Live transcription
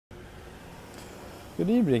Good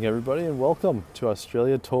evening, everybody, and welcome to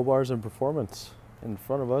Australia Towbars and Performance. In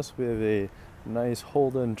front of us, we have a nice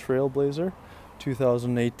Holden Trailblazer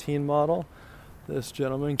 2018 model. This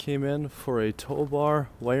gentleman came in for a Towbar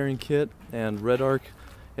wiring kit and Redarc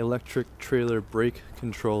electric trailer brake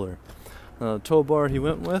controller. The Towbar he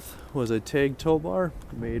went with was a tag Towbar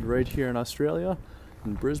made right here in Australia,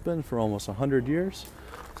 in Brisbane, for almost 100 years.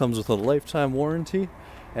 Comes with a lifetime warranty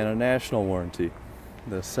and a national warranty.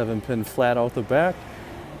 The 7-pin flat out the back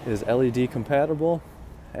is LED compatible,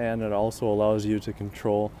 and it also allows you to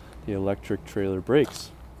control the electric trailer brakes.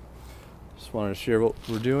 Just wanted to share what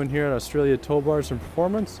we're doing here at Australia Towbars and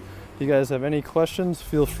Performance. If you guys have any questions,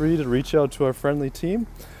 feel free to reach out to our friendly team.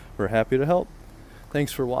 We're happy to help.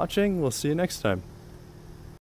 Thanks for watching. We'll see you next time.